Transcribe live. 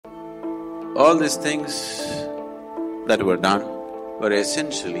All these things that were done were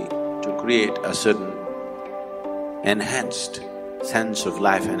essentially to create a certain enhanced sense of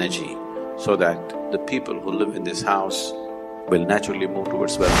life energy so that the people who live in this house will naturally move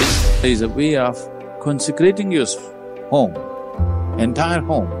towards well-being. There is a way of consecrating your home, entire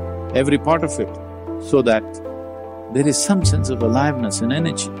home, every part of it, so that there is some sense of aliveness and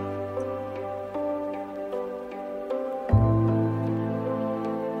energy.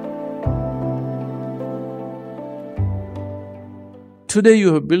 Today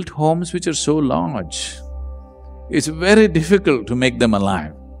you have built homes which are so large, it's very difficult to make them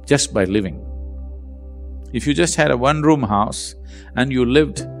alive just by living. If you just had a one-room house and you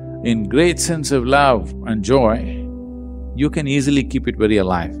lived in great sense of love and joy, you can easily keep it very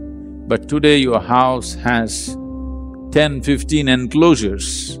alive. But today your house has 10, 15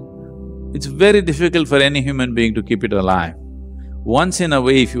 enclosures. It's very difficult for any human being to keep it alive. Once in a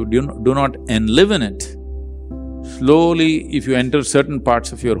way, if you do not live in it, slowly if you enter certain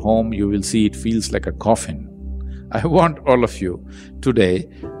parts of your home, you will see it feels like a coffin. I want all of you today,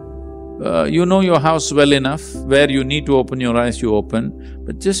 you know your house well enough, where you need to open your eyes, you open,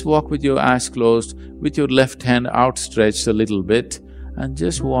 but just walk with your eyes closed, with your left hand outstretched a little bit, and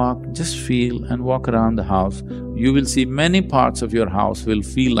just walk, just feel and walk around the house. You will see many parts of your house will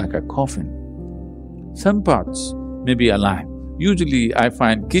feel like a coffin. Some parts may be alive. Usually I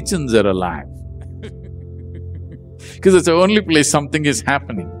find kitchens are alive because it's the only place something is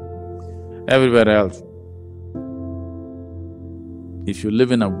happening. Everywhere else, if you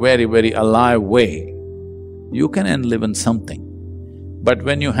live in a very, very alive way, you can enliven something. But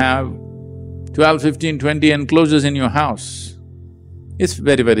when you have 12, 15, 20 enclosures in your house, it's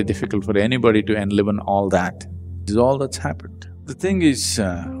very, very difficult for anybody to enliven all that. This is all that's happened. The thing is,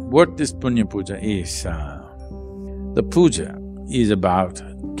 what this Punya Puja is, the puja is about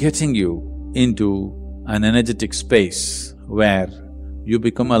getting you into an energetic space where you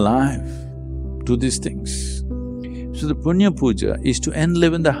become alive to these things. So the Punya Puja is to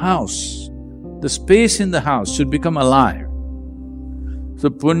enliven the house. The space in the house should become alive. So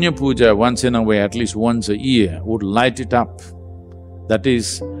Punya Puja, once in a way, at least once a year, would light it up. That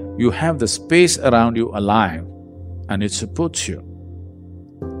is, you have the space around you alive and it supports you.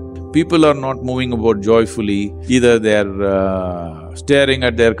 People are not moving about joyfully, either they're staring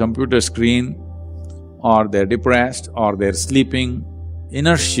at their computer screen, or they're depressed, or they're sleeping.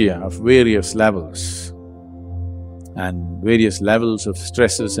 Inertia of various levels and various levels of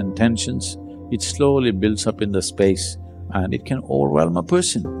stresses and tensions, it slowly builds up in the space and it can overwhelm a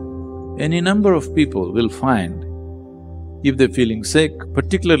person. Any number of people will find, if they're feeling sick,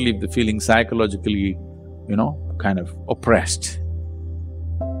 particularly if they're feeling psychologically, kind of oppressed,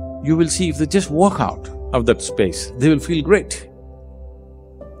 you will see if they just walk out of that space, they will feel great.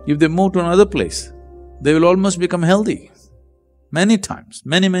 If they move to another place, they will almost become healthy. Many times,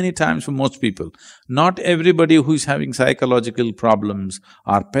 many times for most people. Not everybody who is having psychological problems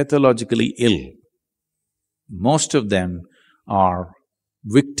are pathologically ill. Most of them are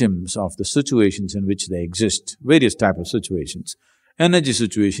victims of the situations in which they exist, various type of situations. Energy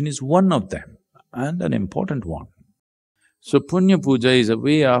situation is one of them, and an important one. So Punya Puja is a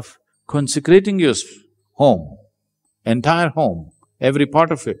way of consecrating your home, entire home, every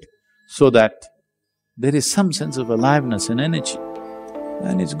part of it, so that there is some sense of aliveness and energy.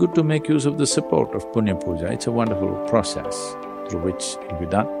 And it's good to make use of the support of Punya Puja. It's a wonderful process through which it will be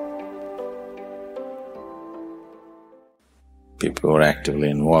done. People who are actively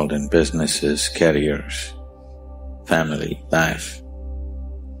involved in businesses, careers, family, life.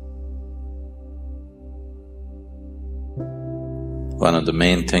 One of the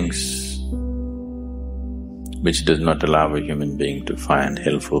main things which does not allow a human being to find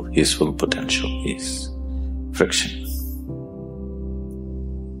his full potential is friction.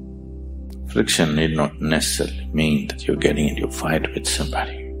 Friction need not necessarily mean that you're getting into a fight with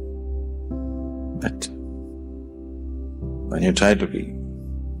somebody. But when you try to be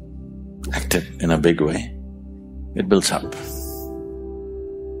active in a big way, it builds up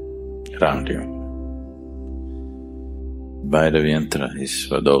around you. Bhairava Yantra is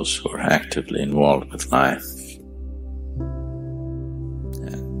for those who are actively involved with life.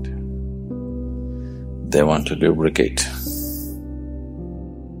 They want to lubricate.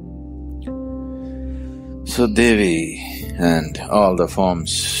 So Devi and all the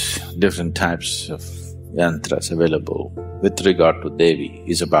forms, different types of yantras available with regard to Devi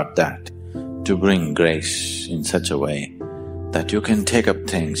is about that, to bring grace in such a way that you can take up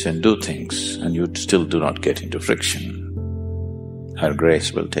things and do things and you still do not get into friction. Her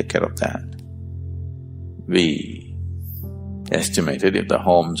grace will take care of that. We estimated if the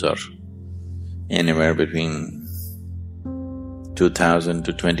homes are anywhere between 2,000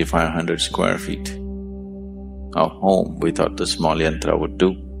 to 2,500 square feet of home we thought the small yantra would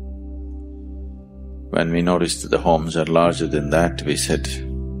do. When we noticed that the homes are larger than that, we said,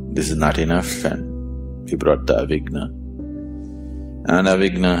 this is not enough, and we brought the avigna. And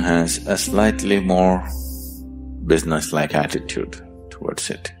avigna has a slightly more business-like attitude towards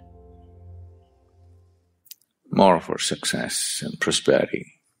it. More for success and prosperity.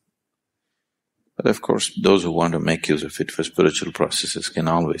 But of course, those who want to make use of it for spiritual processes can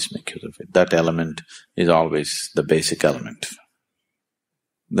always make use of it. That element is always the basic element.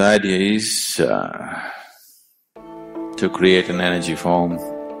 The idea is to create an energy form,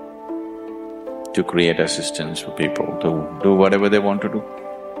 to create assistance for people to do whatever they want to do.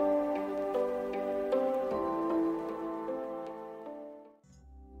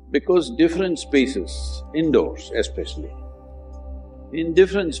 Because different spaces, indoors especially, in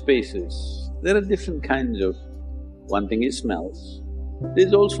different spaces, there are different kinds of… one thing is smells,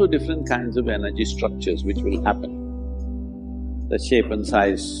 there's also different kinds of energy structures which will happen. The shape and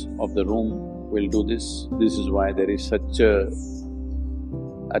size of the room will do this. This is why there is such a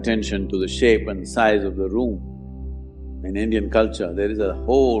attention to the shape and size of the room. In Indian culture, there is a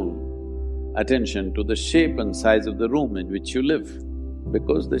whole attention to the shape and size of the room in which you live.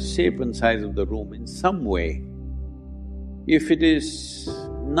 Because the shape and size of the room in some way, if it is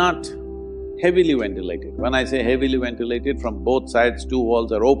not heavily ventilated, when I say heavily ventilated, from both sides two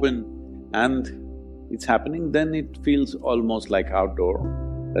walls are open and it's happening, then it feels almost like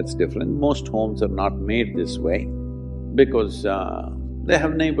outdoor. That's different. Most homes are not made this way because they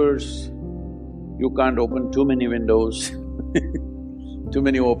have neighbors, you can't open too many windows too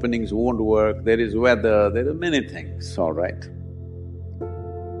many openings won't work, there is weather, there are many things, all right.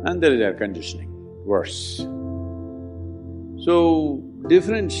 And there is air conditioning, worse. So,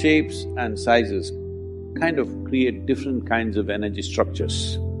 different shapes and sizes kind of create different kinds of energy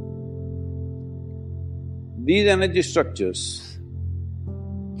structures. These energy structures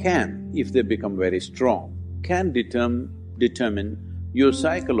can, if they become very strong, can determine your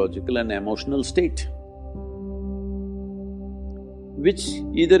psychological and emotional state, which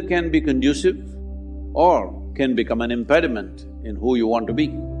either can be conducive or can become an impediment in who you want to be.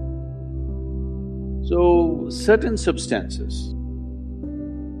 So, certain substances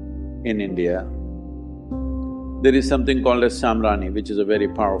in India, there is something called as samrani, which is a very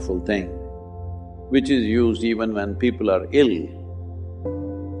powerful thing, which is used even when people are ill.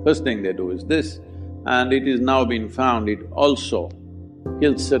 First thing they do is this, and it is now been found it also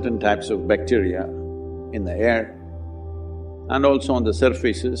kills certain types of bacteria in the air and also on the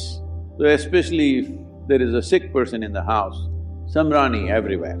surfaces. So especially if there is a sick person in the house, samrani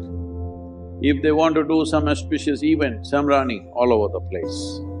everywhere. If they want to do some auspicious event, samrani all over the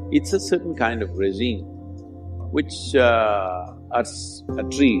place. It's a certain kind of resin which a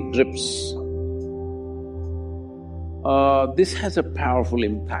tree drips. This has a powerful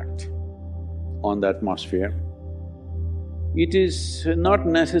impact on the atmosphere. It is not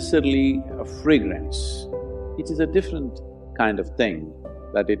necessarily a fragrance, it is a different kind of thing,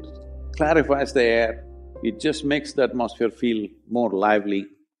 that it clarifies the air, it just makes the atmosphere feel more lively.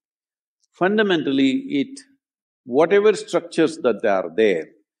 Fundamentally, whatever structures that are there,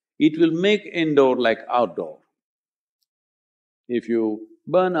 it will make indoor like outdoor. If you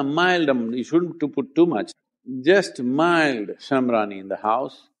burn a mild, you shouldn't put too much, just mild samrani in the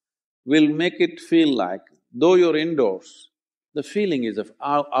house will make it feel like, though you're indoors, the feeling is of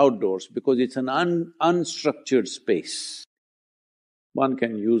outdoors because it's an unstructured space. One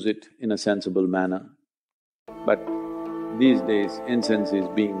can use it in a sensible manner, but these days incense is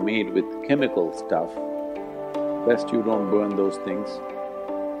being made with chemical stuff. Best you don't burn those things.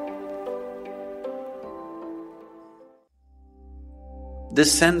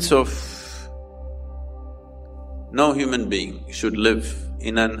 This sense of no human being should live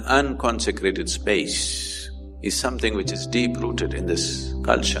in an unconsecrated space is something which is deep-rooted in this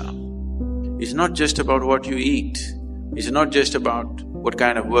culture. It's not just about what you eat, it's not just about what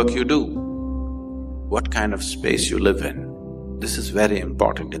kind of work you do, what kind of space you live in. This is very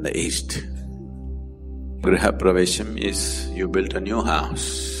important in the East. Griha pravesham is you built a new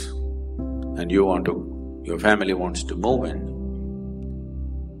house and your family wants to move in.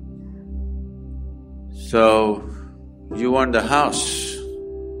 So, you want the house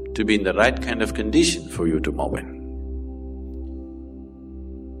to be in the right kind of condition for you to move in.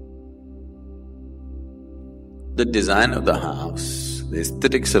 The design of the house, the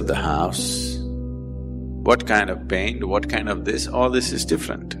aesthetics of the house, what kind of paint, what kind of this, all this is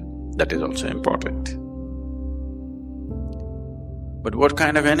different. That is also important. But what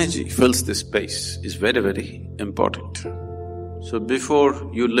kind of energy fills this space is very, very important. So before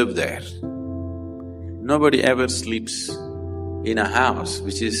you live there, nobody ever sleeps in a house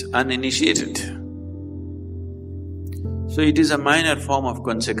which is uninitiated. So it is a minor form of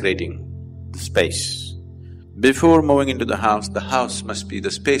consecrating the space. Before moving into the house must be…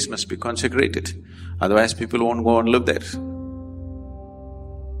 the space must be consecrated, otherwise people won't go and live there.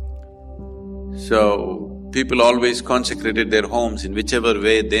 So, people always consecrated their homes in whichever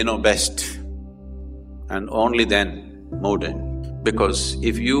way they know best, and only then moved in. Because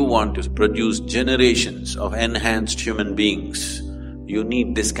if you want to produce generations of enhanced human beings, you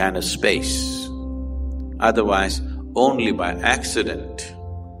need this kind of space. Otherwise, only by accident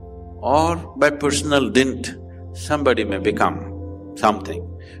or by personal dint, somebody may become something.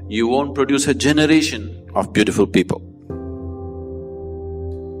 You won't produce a generation of beautiful people.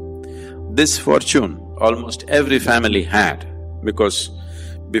 This fortune almost every family had, because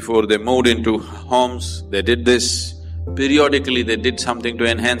before they moved into homes, they did this. Periodically they did something to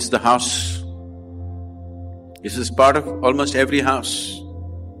enhance the house. This is part of almost every house.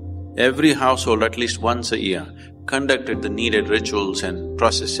 Every household at least once a year conducted the needed rituals and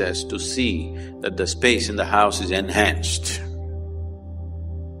processes to see that the space in the house is enhanced.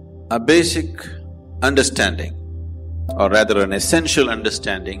 A basic understanding, or rather an essential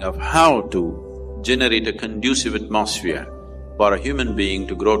understanding of how to generate a conducive atmosphere for a human being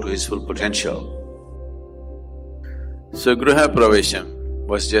to grow to his full potential. So Griha Pravesham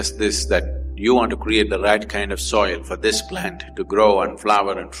was just this, that you want to create the right kind of soil for this plant to grow and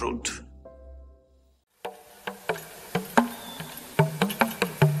flower and fruit.